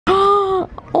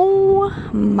Oh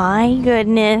my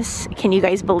goodness. Can you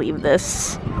guys believe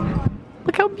this?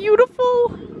 Look how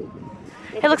beautiful.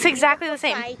 It looks exactly the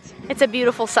same. It's a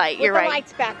beautiful sight, you're right. With the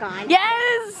lights back on.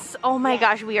 Yes! Oh my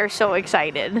gosh, we are so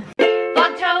excited.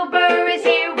 Vlogtober is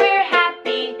here, we're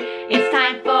happy. It's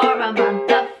time for a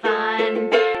month of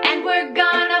fun. And we're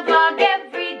gonna vlog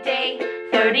every day.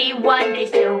 31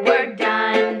 days till we're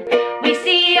done. We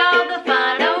see all the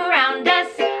fun around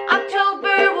us.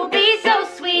 October will be so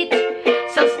sweet.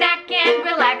 So snack and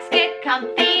relax, get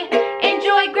comfy.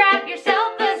 Enjoy, grab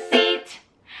yourself a seat.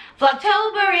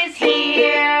 Vlogtober is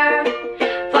here.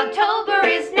 Vlogtober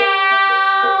is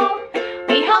now.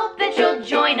 We hope that you'll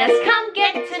join us. Come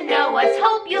get to know us.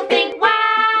 Hope you'll think,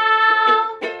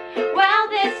 wow. Well,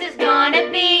 this is gonna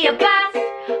be a blast.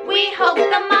 We hope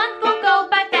the month will go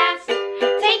by fast.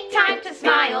 Take time to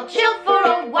smile, chill for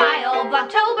a while.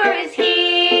 Vlogtober is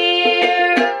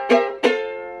here.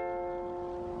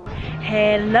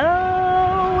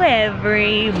 Hello,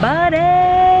 everybody.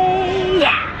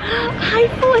 Yeah. Hi,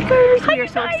 Flickers. We are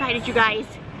so excited, you guys.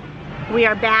 We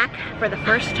are back for the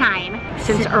first time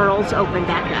since Earl's opened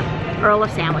back up. Earl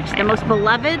of Sandwich, the most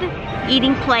beloved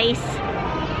eating place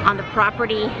on the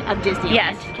property of Disneyland,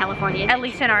 Yes. California. At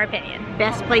least in our opinion.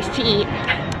 Best place to eat,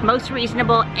 most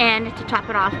reasonable, and to top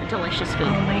it off, delicious food.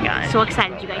 Oh my gosh. So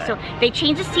excited, you guys. So they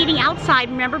changed the seating outside.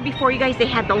 Remember before, you guys, they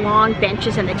had the long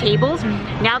benches and the tables.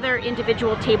 Now they're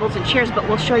individual tables and chairs, but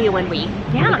we'll show you when we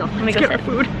go. When we Let's go get our sit.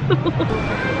 food.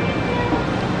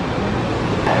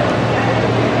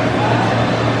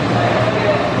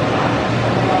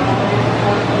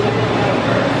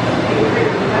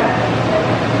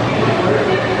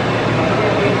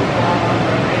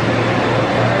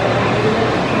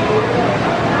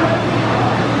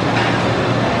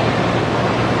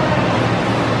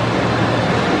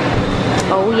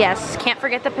 Oh yes, can't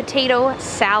forget the potato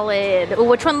salad. Ooh,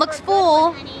 which one looks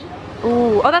full?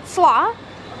 Ooh, oh that's slaw.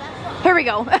 Here we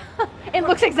go. It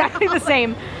looks exactly the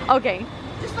same. Okay.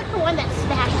 Just like the one that's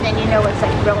smashed, then you know it's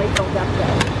like really filled up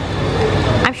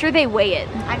good. I'm sure they weigh it.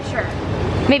 I'm sure.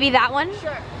 Maybe that one?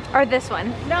 Sure. Or this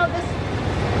one? No,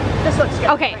 this looks good.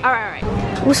 Okay, alright.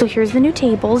 Oh, so here's the new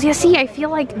tables. Yeah, see, I feel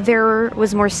like there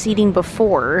was more seating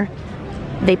before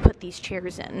they put these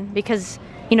chairs in because,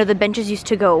 you know, the benches used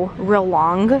to go real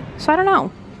long. So I don't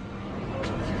know.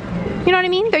 You know what I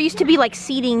mean? There used to be like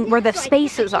seating where the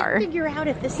spaces are. Figure out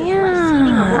if this is less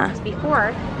seating or what, because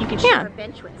before you could share Yeah. a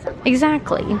bench with someone.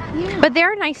 Exactly. Yeah. But they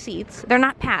are nice seats. They're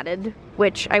not padded,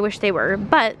 which I wish they were,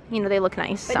 but you know, they look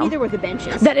nice. But so. neither were the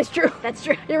benches. That is true. That's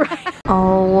true. You're right.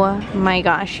 Oh my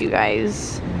gosh, you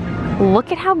guys.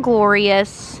 Look at how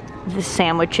glorious the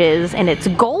sandwich is, and it's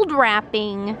gold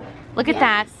wrapping. Look at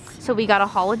that. So we got a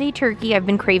holiday turkey. I've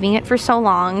been craving it for so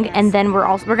long. Yes. And then we're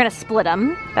gonna split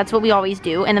them. That's what we always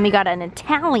do. And then we got an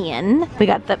Italian. We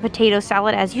got the potato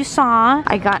salad as you saw.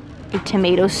 I got a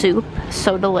tomato soup,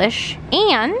 so delish.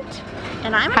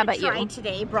 And I'm how going about to try you?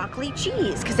 today broccoli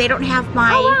cheese, because they don't have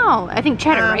my... Oh wow, I think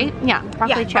cheddar, right? Yeah,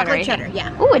 broccoli cheddar. broccoli cheddar,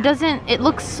 yeah. Oh, it doesn't, it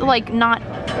looks like not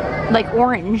like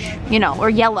orange, you know, or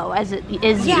yellow as it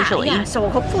is usually. Yeah, so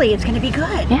hopefully it's going to be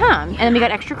good. Yeah, and then we got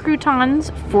extra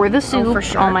croutons for the soup. Oh, for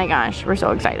sure. Oh my gosh, we're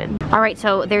so excited. All right,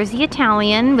 so there's the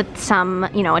Italian with some,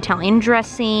 you know, Italian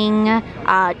dressing,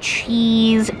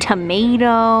 cheese,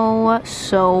 tomato,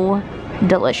 so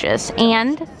delicious.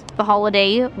 And the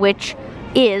holiday, which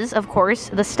is, of course,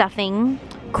 the stuffing,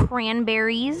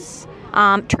 cranberries,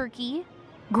 turkey,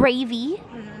 gravy,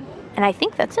 and I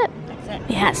think that's it. That's it.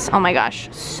 Yes, oh my gosh,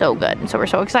 so good. So we're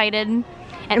so excited.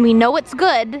 And we know it's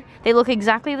good. They look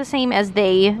exactly the same as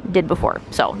they did before.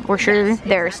 So we're sure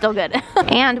they're still good.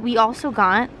 And we also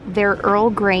got their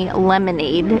Earl Grey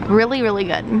lemonade. Really, really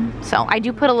good. So I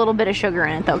do put a little bit of sugar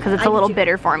in it though, because it's a little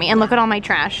bitter for me. And look at all my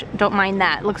trash. Don't mind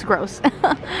that. It looks gross.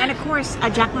 And of course,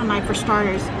 Jaclyn and I, for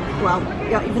starters, well,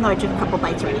 even though I took a couple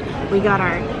bites already, we got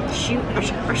our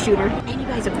shooter. And you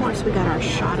guys, of course, we got our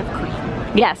shot of cream.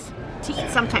 Yes. To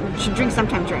eat sometime, to drink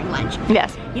sometime during lunch.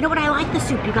 Yes. You know what, I like the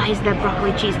soup, you guys, the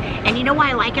broccoli cheese. And you know why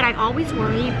I like it? I always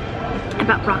worry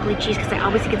about broccoli cheese because I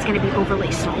always think it's going to be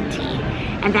overly salty.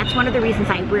 And that's one of the reasons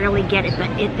I rarely get it,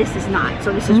 but this is not.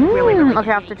 So this is really, really good.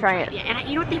 Okay, I'll have to try it. Yeah, and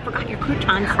you know what, they forgot your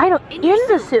croutons. I don't, in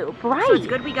the soup, right. So it's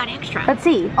good we got extra. Let's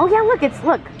see. Oh yeah, look,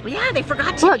 look. Yeah, they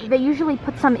forgot to. Look, they usually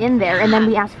put some in there and then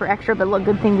we ask for extra, but look,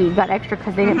 good thing we got extra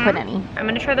because they didn't put any. I'm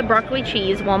gonna try the broccoli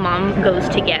cheese while Mom goes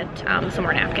to get some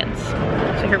more napkins.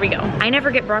 So here we go. I never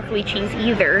get broccoli cheese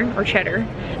either, or cheddar,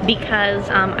 because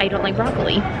I don't like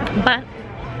broccoli, but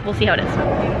we'll see how it is.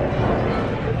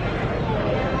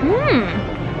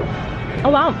 Oh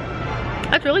wow,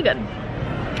 that's really good.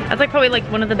 That's like probably like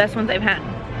one of the best ones I've had.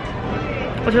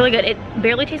 It's really good.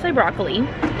 barely tastes like broccoli.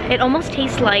 It almost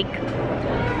tastes like,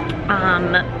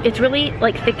 it's really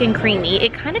like thick and creamy.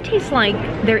 It kind of tastes like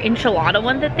their enchilada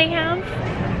one that they have,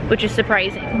 which is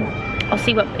surprising. I'll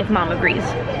see if Mom agrees.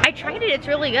 I tried it, it's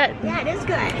really good. Yeah, it is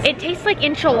good. It tastes like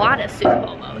enchilada soup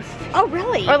almost. Oh,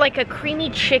 really? Or like a creamy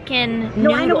chicken No,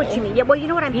 noodle. I know what you mean. Yeah, well, you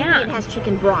know what I'm thinking? Yeah. It has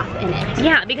chicken broth in it.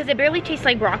 Yeah, because it barely tastes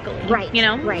like broccoli. Right. You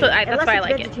know? Right. So that's why I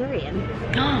like it's vegetarian,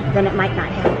 it. then it might not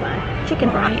have chicken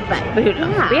broth. Right. But who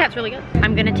knows? yeah. But yeah, it's really good.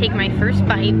 I'm gonna take my first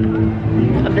bite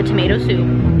of the tomato soup.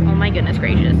 Oh my goodness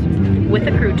gracious. With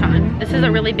a crouton. This is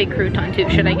a really big crouton too.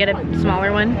 Should I get a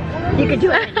smaller one? You could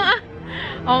do it.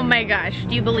 Oh my gosh.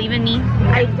 Do you believe in me?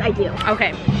 I do.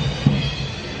 Okay.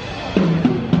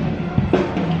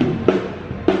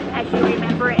 As you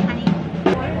remember it, honey.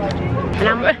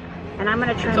 And I'm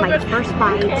gonna try my first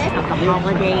bite of the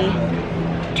holiday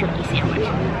turkey sandwich.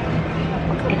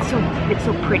 It's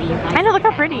so pretty, you guys. I know, look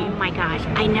how pretty. Oh my gosh,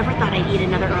 I never thought I'd eat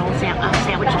another Earl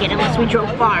sandwich again unless we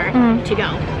drove far to go.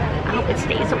 I hope it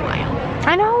stays a while.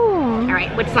 I know. All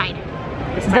right, which side?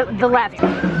 This side The left.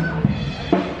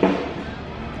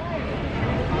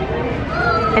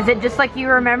 Is it just like you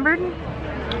remembered?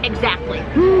 Exactly.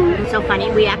 It's so funny.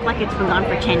 We act like it's been gone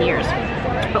for 10 years,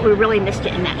 but we really missed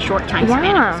it in that short time span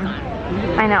it was gone.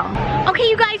 I know. Okay,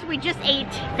 you guys, we just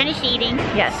finished eating.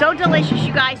 Yes. So delicious,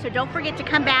 you guys. So don't forget to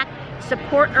come back,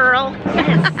 support Earl.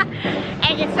 Yes.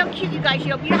 And it's so cute, you guys.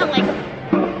 You know how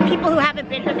like people who haven't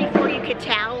been here before, you could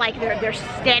tell like they're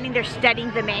standing there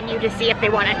studying the menu to see if they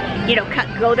want to, you know,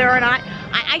 go there or not.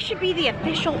 I should be the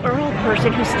official Earl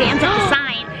person who stands at the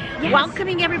sign. Yes.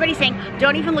 Welcoming everybody, saying,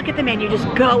 don't even look at the menu, just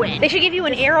go in. They should give you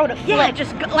an arrow to flip. Yeah,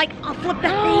 just go, like, I'll flip the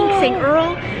thing, saying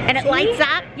Earl, and it lights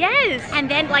up. Yes. And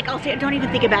then, like, I'll say, don't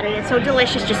even think about it. It's so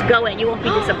delicious, just go in. You won't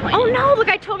be disappointed. Oh no, look,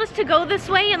 I told us to go this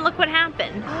way and look what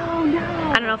happened. Oh no.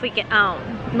 I don't know if we can,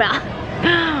 well.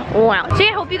 Wow. So yeah,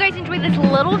 I hope you guys enjoyed this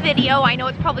little video. I know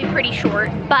it's probably pretty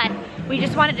short, but we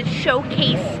just wanted to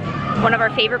showcase one of our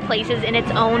favorite places in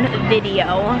its own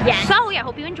video. Yes. So yeah, I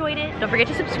hope you enjoyed it. Don't forget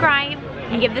to subscribe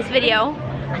and give this video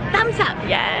a thumbs up.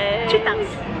 Yes. 2 thumbs.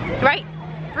 Right?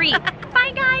 Free.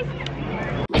 Bye, guys.